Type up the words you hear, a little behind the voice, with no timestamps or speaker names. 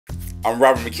I'm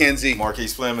Robert McKenzie.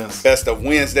 Marquise Flemings. Best of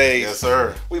Wednesdays. Yes,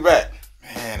 sir. We back.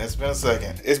 Man, it's been a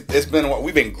second. It's been a while.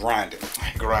 We've been grinding.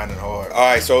 Grinding hard. All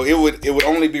right, so it would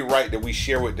only be right that we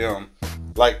share with them,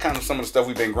 like, kind of some of the stuff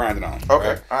we've been grinding on. Okay.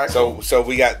 Right? All right. So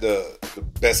we got the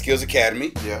Best Skills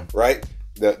Academy. Yeah. Right.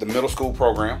 The middle school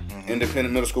program,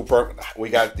 independent middle school program. We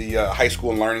got the high school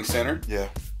and learning center. Yeah.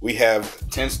 We have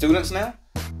 10 students now.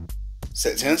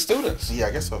 10 students. Yeah,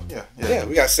 I guess so. Yeah. Yeah.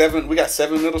 We got seven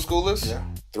middle schoolers. Yeah.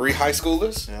 3 high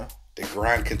schoolers. Yeah. The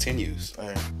grind continues.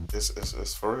 Hey,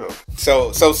 it's for real.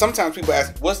 So sometimes people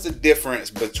ask, what's the difference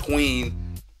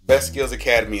between Best Skills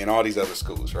Academy and all these other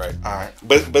schools, right? All right.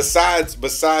 But besides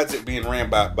it being ran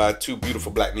by 2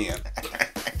 beautiful black men.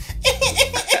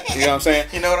 You know what I'm saying?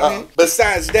 You know what I mean?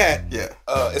 Besides that, Yeah.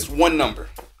 It's one number,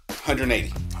 180.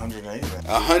 180.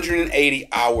 180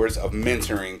 hours of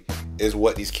mentoring is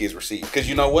what these kids receive. Because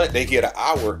you know what? They get an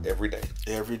hour every day.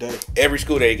 Every day. Every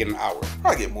school they get an hour.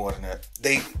 Probably get more than that.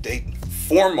 They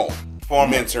formal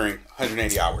mentoring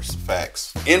 180 hours.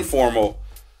 Facts. Informal,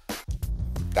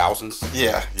 thousands.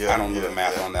 Yeah. I don't do the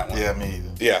math on that one. Yeah, me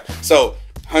either. Yeah. So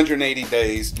 180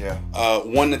 days. Yeah.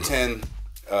 1 to 10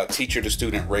 teacher to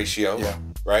student ratio. Yeah.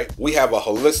 Right. We have a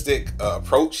holistic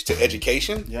approach to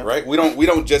education. Yeah. Right. We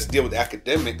don't just deal with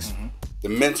academics. The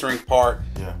mentoring part.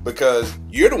 Yeah. Because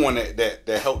you're the one that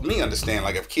helped me understand.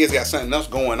 Like, if kids got something else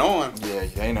going on. Yeah.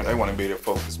 They want to be their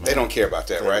focus, man. They don't care about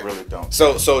that, They right? really don't.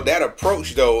 So that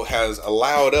approach though has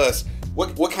allowed us.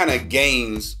 What kind of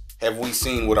gains have we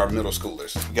seen with our middle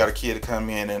schoolers? We got a kid to come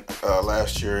in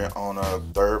last year on a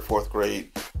 3rd, 4th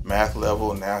grade math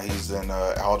level. Now he's in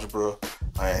algebra,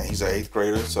 and he's an 8th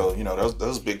grader. So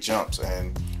those big jumps.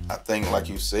 And I think, like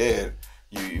you said,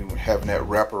 you having that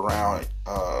wraparound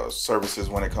services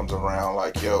when it comes around.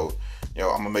 Like I'm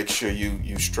gonna make sure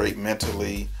you straight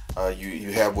mentally.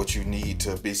 You have what you need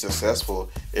to be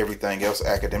successful. Everything else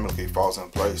academically falls in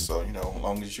place. So as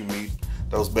long as you meet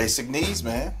those basic needs,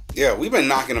 man. Yeah, we've been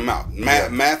knocking them out.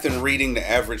 Math and reading, the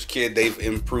average kid, they've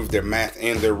improved their math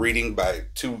and their reading by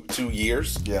two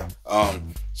years. Yeah.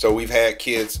 So we've had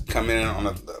kids come in on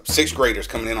 6th graders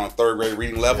coming in on a 3rd grade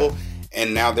reading level,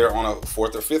 and now they're on a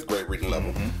 4th or 5th grade reading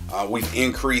level. We've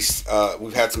increased.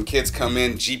 We've had some kids come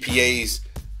in GPAs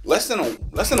less than one.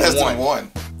 Less than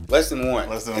one.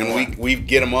 And we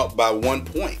get them up by 1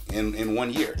 point in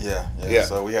 1 year. Yeah.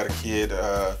 So we had a kid.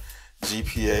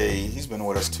 GPA, he's been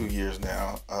with us 2 years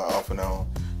now, off and on.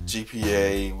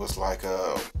 GPA was like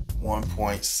a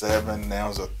 1.7, now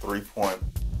it's a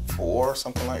 3.4,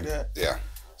 something like that. Yeah.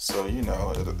 So,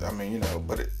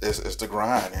 but it's the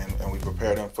grind, and we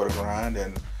prepare them for the grind,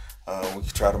 and we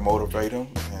try to motivate them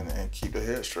and keep their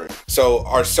head straight. So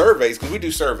our surveys, because we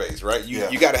do surveys, right?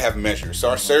 You got to have measures. So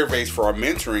our surveys for our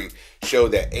mentoring show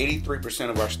that 83%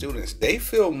 of our students, they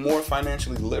feel more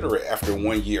financially literate after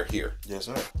 1 year here. Yes,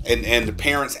 sir. And the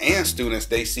parents and students,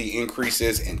 they see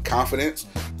increases in confidence,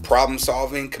 problem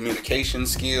solving, communication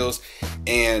skills,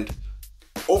 and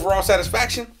overall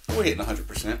satisfaction. We're hitting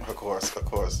 100%. Of course.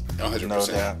 100%. No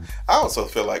doubt. I also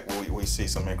feel like we see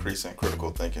some increase in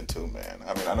critical thinking too, man.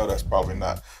 I mean, I know that's probably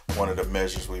not one of the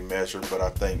measures we measure, but I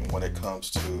think when it comes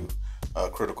to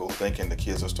critical thinking, the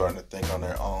kids are starting to think on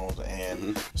their own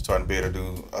and starting to be able to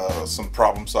do some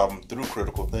problem solving through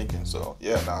critical thinking. So,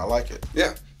 I like it.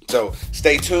 Yeah. So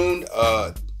stay tuned.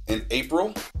 In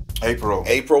April, we're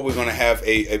going to have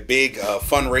a big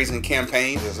fundraising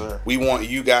campaign. Yes, sir. We want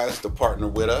you guys to partner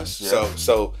with us. Yeah.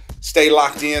 So stay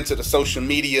locked into the social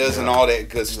medias and all that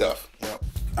good stuff. Yeah.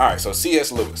 All right, so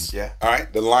C.S. Lewis. Yeah. All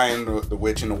right, The Lion, the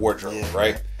Witch, and the Wardrobe,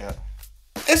 right? Yeah.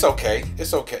 It's okay.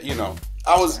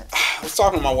 I was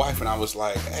talking to my wife, and I was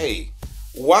like, hey,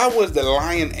 why was the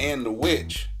lion and the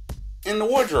witch in the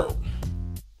wardrobe?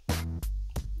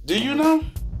 Do you know?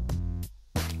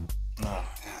 No.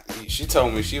 She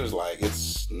told me, she was like,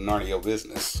 it's none of your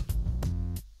business.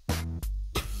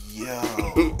 Yo.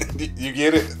 You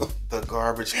get it? The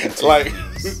garbage continues. Like,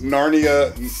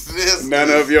 Narnia, none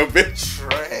of your business.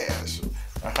 Trash.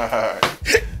 All right.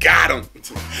 Got him.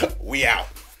 We out.